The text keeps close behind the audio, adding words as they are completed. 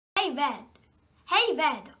Red. Hey,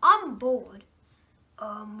 Red, I'm bored.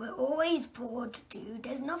 We're always bored, dude.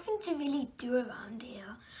 There's nothing to really do around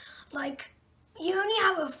here. Like, you only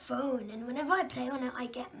have a phone, and whenever I play on it, I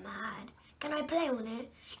get mad. Can I play on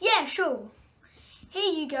it? Yeah, sure.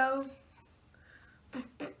 Here you go.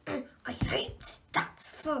 I hate that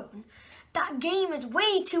phone. That game is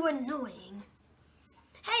way too annoying.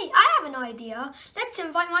 Hey, I have an idea. Let's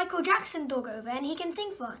invite Micheal Jackson dog over and he can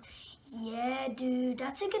sing for us. Yeah, dude,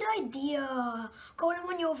 that's a good idea. Call him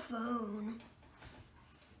on your phone.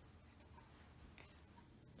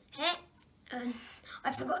 Hey,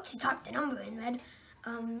 I forgot to type the number in, Red.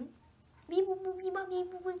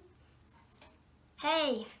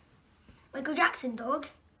 Hey, Micheal Jackson dog,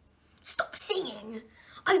 stop singing.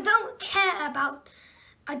 I don't care about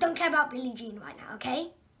Billie Jean right now,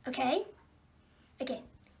 okay? Okay? Okay.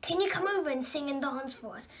 Can you come over and sing and dance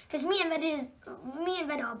for us? Because me and Red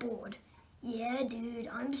are bored. Yeah, dude,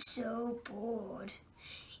 I'm so bored.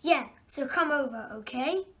 Yeah, so come over,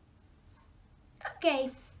 okay? Okay,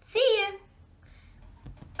 see you.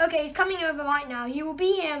 Okay, he's coming over right now. He will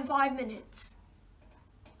be here in 5 minutes.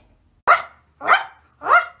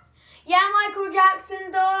 Yeah, Micheal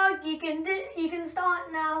Jackson dog, you can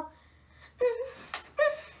start now.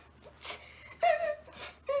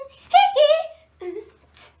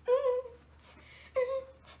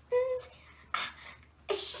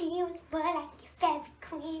 She was more like your fairy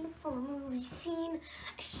queen from a movie scene.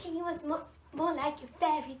 She was more like your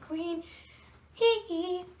fairy queen.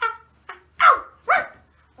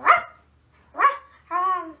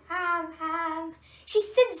 She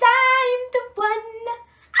says I'm the one.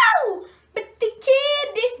 Ow! But the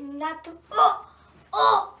kid is not.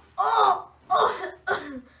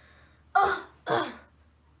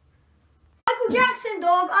 Micheal Jackson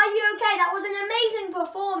dog, are you okay? That was an amazing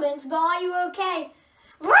performance, but are you okay?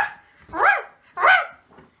 Look!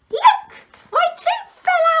 My tooth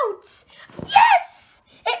fell out! Yes!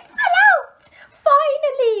 It fell out!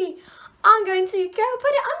 Finally! I'm going to go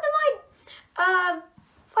put it under my,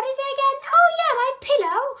 what is it again? Oh yeah, my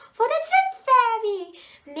pillow for the tooth fairy.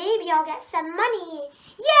 Maybe I'll get some money.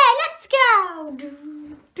 Yeah, let's go!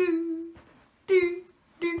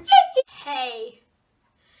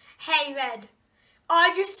 Hey, Red.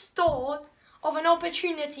 I just thought of an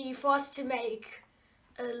opportunity for us to make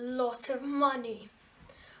a lot of money.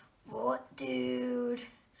 What, dude?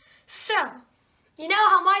 So, you know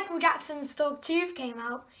how Micheal Jackson's dog Tooth came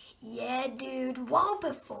out? Yeah, dude, while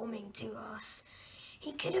performing to us.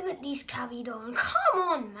 He could have at least carried on. Come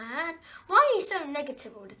on, man. Why are you so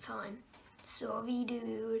negative all the time? Sorry,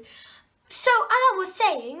 dude. So, as I was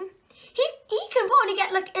saying, he can probably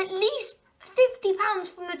get like at least £50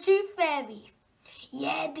 from the Tooth Fairy.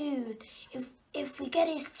 Yeah, dude. If we get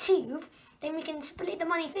his tooth, then we can split the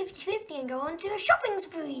money 50-50 and go on to a shopping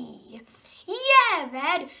spree. Yeah,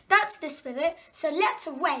 Red, that's the spirit. So let's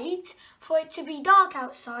wait for it to be dark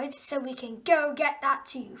outside so we can go get that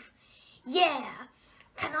tooth. Yeah.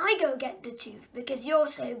 Can I go get the tooth? Because you're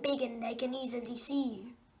so big and they can easily see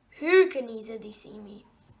you. Who can easily see me?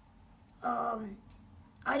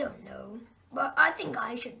 I don't know. But I think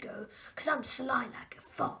I should go because I'm sly like a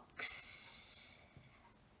fox.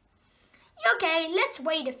 Okay, let's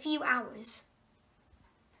wait a few hours.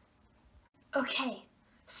 Okay,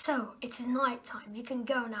 so it is night time. You can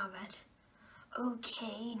go now, Red.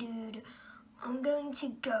 Okay, dude. I'm going to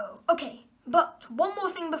go. Okay, but one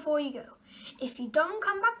more thing before you go. If you don't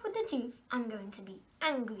come back with the tooth, I'm going to be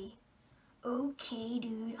angry. Okay,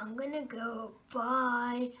 dude. I'm gonna go.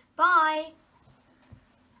 Bye. Bye.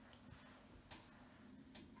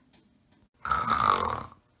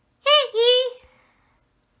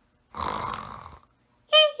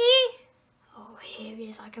 Oh, here he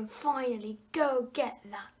is. I can finally go get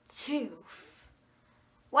that tooth.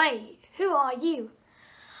 Wait, who are you?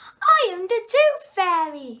 I am the Tooth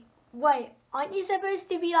Fairy. Wait, aren't you supposed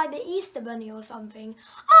to be like the Easter Bunny or something?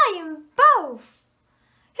 I am both.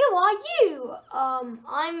 Who are you? I'm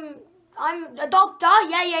a doctor.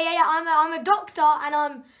 Yeah. I'm a doctor, and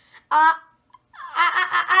I'm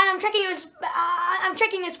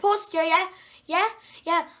checking his posture. Yeah.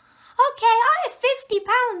 Okay, I have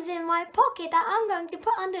 £50 in my pocket that I'm going to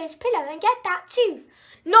put under his pillow and get that tooth.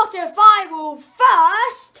 Not if I will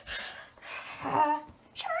first. I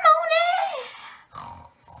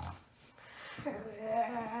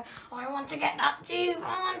want to get that tooth.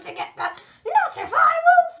 I want to get that. Not if I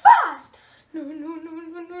will first. No.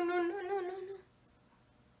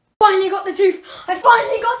 Finally got the tooth. I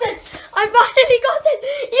finally got it.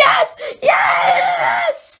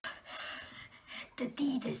 Yes. The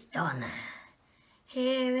deed is done.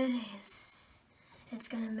 Here it is. It's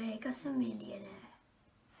gonna make us a millionaire.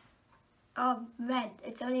 Red,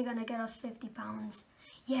 it's only gonna get us £50.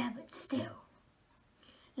 Yeah, but still.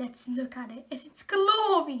 Let's look at it in its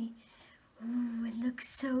glory. Ooh, it looks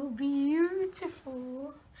so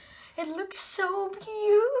beautiful. It looks so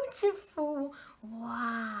beautiful.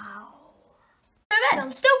 Wow. So Red,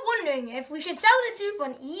 I'm still wondering if we should sell the tooth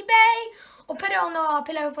on eBay or put it on our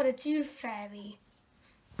pillow for the tooth fairy.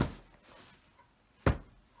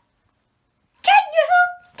 Can you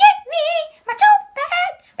give me my tooth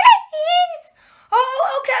back, please?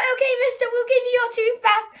 Oh, okay, mister, we'll give you your tooth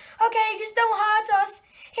back. Okay, just don't hurt us.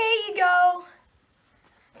 Here you go.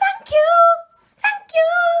 Thank you.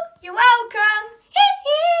 You're welcome.